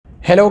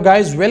Hello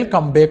guys,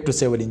 welcome back to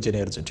Civil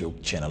Engineers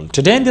YouTube channel.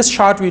 Today in this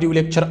short video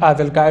lecture, I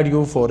will guide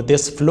you for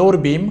this floor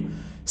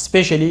beam,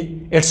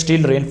 especially its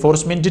steel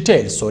reinforcement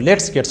details. So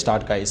let's get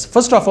started guys.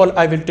 First of all,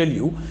 I will tell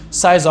you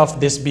size of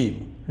this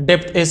beam.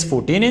 Depth is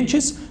 14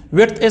 inches,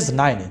 width is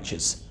 9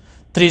 inches.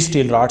 3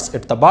 steel rods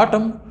at the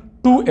bottom,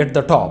 2 at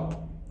the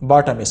top.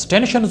 Bottom is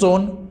tension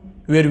zone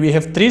where we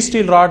have 3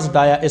 steel rods,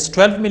 dia is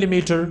 12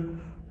 mm.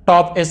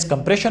 Top is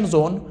compression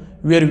zone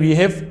where we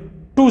have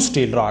 2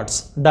 steel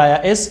rods,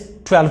 dia is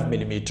 12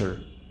 mm.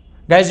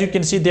 Guys, you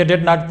can see they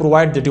did not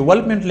provide the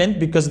development length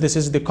because this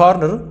is the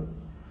corner.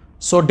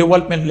 So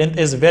development length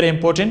is very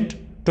important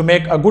to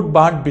make a good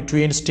bond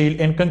between steel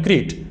and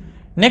concrete.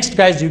 Next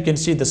guys, you can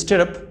see the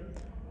stirrup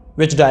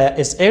which dia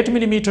is 8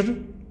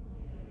 mm.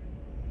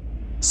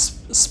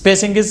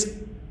 Spacing is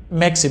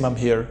maximum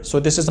here. So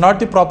this is not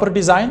the proper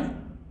design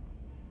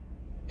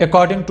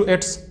according to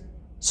its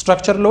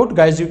structure load.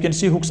 Guys, you can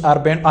see hooks are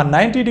bent on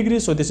 90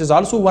 degrees. So this is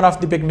also one of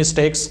the big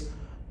mistakes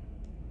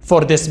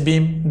for this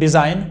beam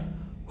design.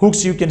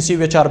 Hooks you can see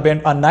which are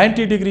bent on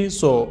 90 degrees.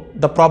 So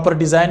the proper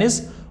design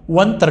is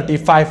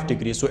 135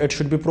 degrees. So it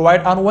should be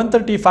provided on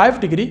 135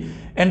 degree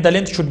and the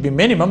length should be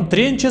minimum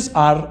 3 inches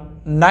or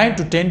 9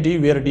 to 10 D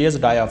where D is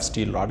dia of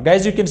steel rod.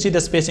 Guys, you can see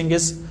the spacing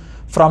is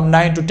from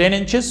 9 to 10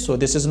 inches. So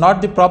this is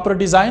not the proper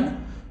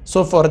design.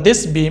 So for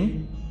this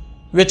beam,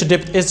 which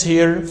depth is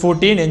here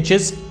 14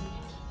 inches.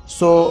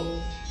 So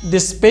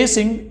this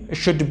spacing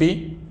should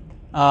be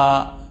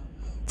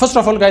first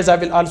of all guys, I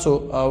will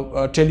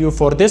also tell you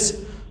for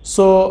this.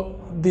 So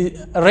the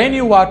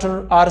rainy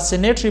water or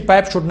sanitary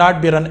pipe should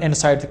not be run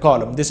inside the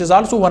column. This is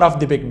also one of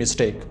the big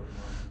mistake.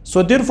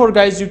 So therefore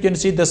guys, you can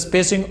see the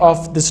spacing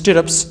of the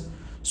stirrups.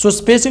 So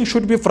spacing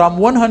should be from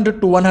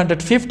 100 to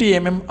 150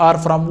 mm or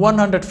from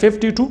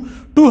 150 to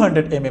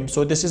 200 mm.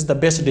 So this is the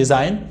best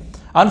design.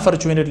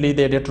 Unfortunately,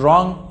 they did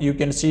wrong. You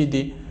can see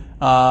the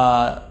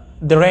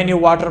rainy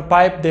water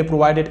pipe they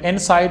provided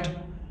inside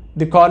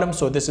the column.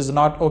 So this is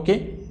not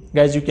okay.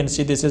 Guys, you can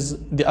see this is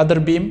the other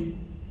beam.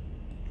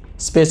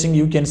 Spacing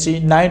you can see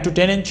 9 to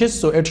 10 inches.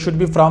 So it should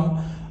be from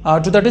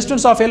to the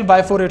distance of L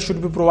by 4 it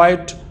should be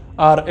provided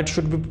or it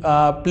should be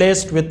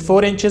placed with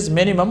 4 inches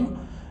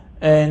minimum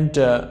and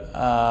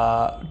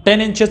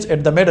 10 inches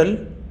at the middle.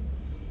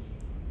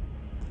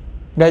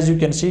 Guys, you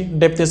can see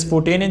depth is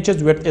 14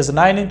 inches, width is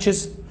 9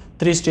 inches,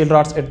 3 steel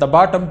rods at the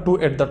bottom,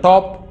 2 at the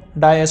top,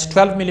 dia is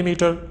 12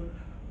 mm,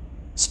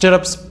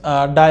 stirrups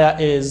dia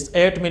is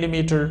 8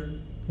 mm.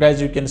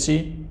 Guys, you can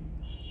see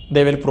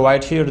they will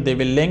provide here, they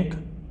will link.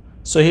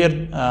 So here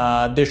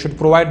they should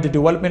provide the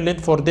development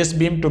length for this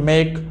beam to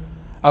make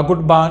a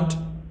good bond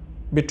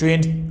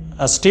between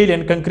steel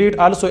and concrete.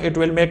 Also it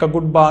will make a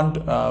good bond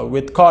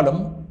with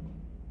column.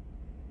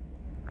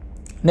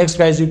 Next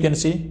guys, you can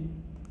see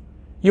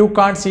you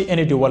can't see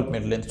any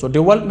development length. So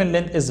development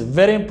length is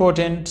very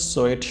important.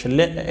 So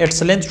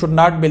its length should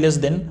not be less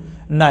than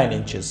 9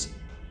 inches.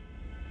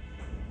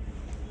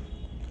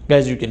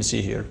 Guys, you can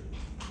see here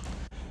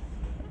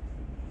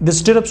the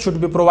stirrups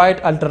should be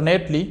provided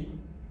alternately.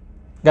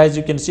 Guys,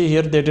 you can see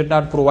here they did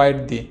not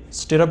provide the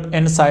stirrup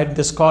inside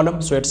this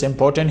column. So it's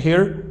important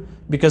here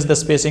because the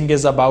spacing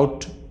is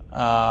about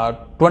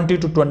 20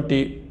 to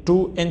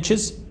 22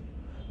 inches.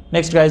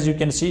 Next guys, you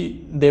can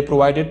see they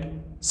provided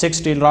 6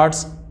 steel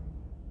rods.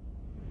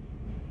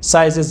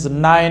 Size is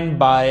 9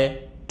 by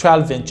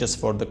 12 inches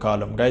for the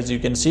column. Guys, you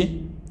can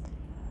see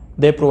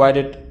they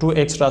provided 2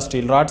 extra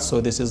steel rods.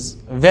 So this is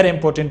very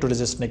important to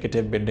resist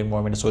negative bending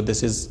moment. So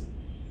this is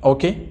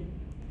okay.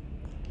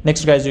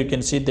 Next guys, you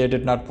can see they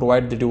did not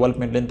provide the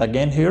development length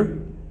again here,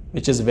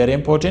 which is very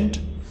important.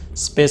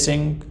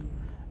 Spacing,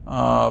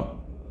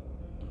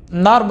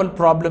 normal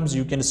problems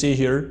you can see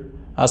here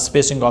are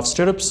spacing of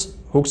stirrups.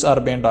 Hooks are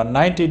bent on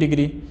 90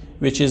 degree,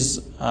 which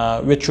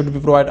should be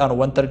provided on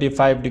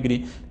 135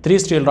 degree. 3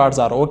 steel rods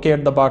are okay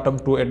at the bottom,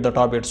 2 at the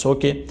top. It's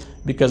okay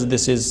because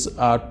this is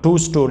a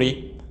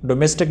 2-story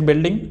domestic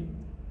building.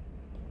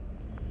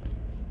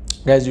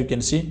 Guys, you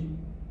can see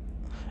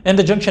in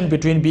the junction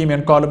between beam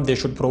and column they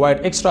should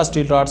provide extra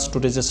steel rods to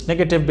resist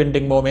negative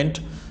bending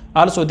moment.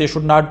 Also they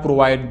should not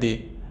provide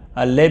the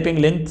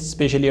lapping length,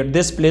 especially at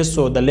this place.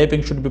 So the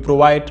lapping should be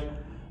provided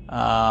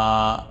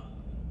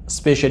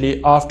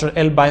especially after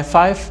L by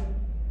 5.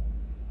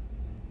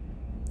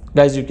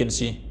 Guys, you can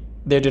see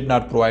they did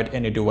not provide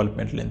any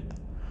development length.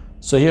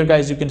 So here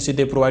guys, you can see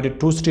they provided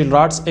 2 steel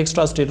rods,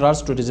 extra steel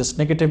rods to resist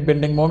negative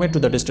bending moment to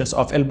the distance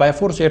of L by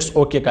 4. So it's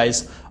okay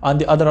guys. On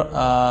the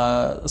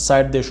other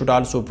side they should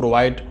also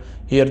provide,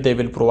 here they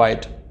will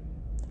provide,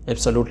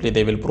 absolutely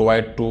they will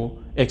provide 2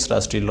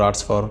 extra steel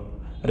rods for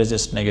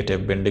resist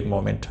negative bending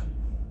moment.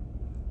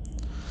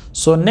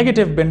 So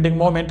negative bending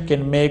moment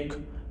can make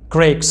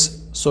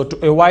cracks. So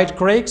to avoid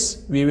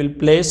cracks, we will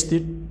place the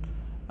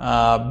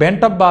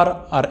bent up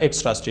bar or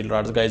extra steel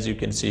rods. Guys, you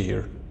can see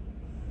here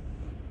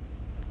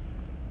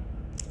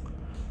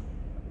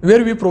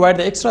where we provide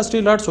the extra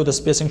steel rods. So the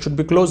spacing should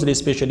be closely,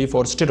 especially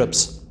for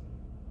stirrups.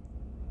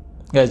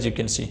 Guys, you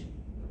can see.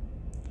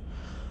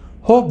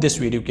 Hope this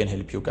video can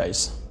help you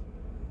guys.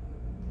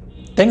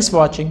 Thanks for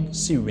watching.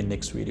 See you in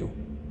next video.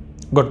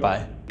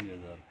 Goodbye.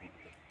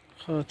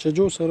 ها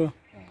چجو سره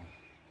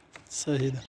صحیح ده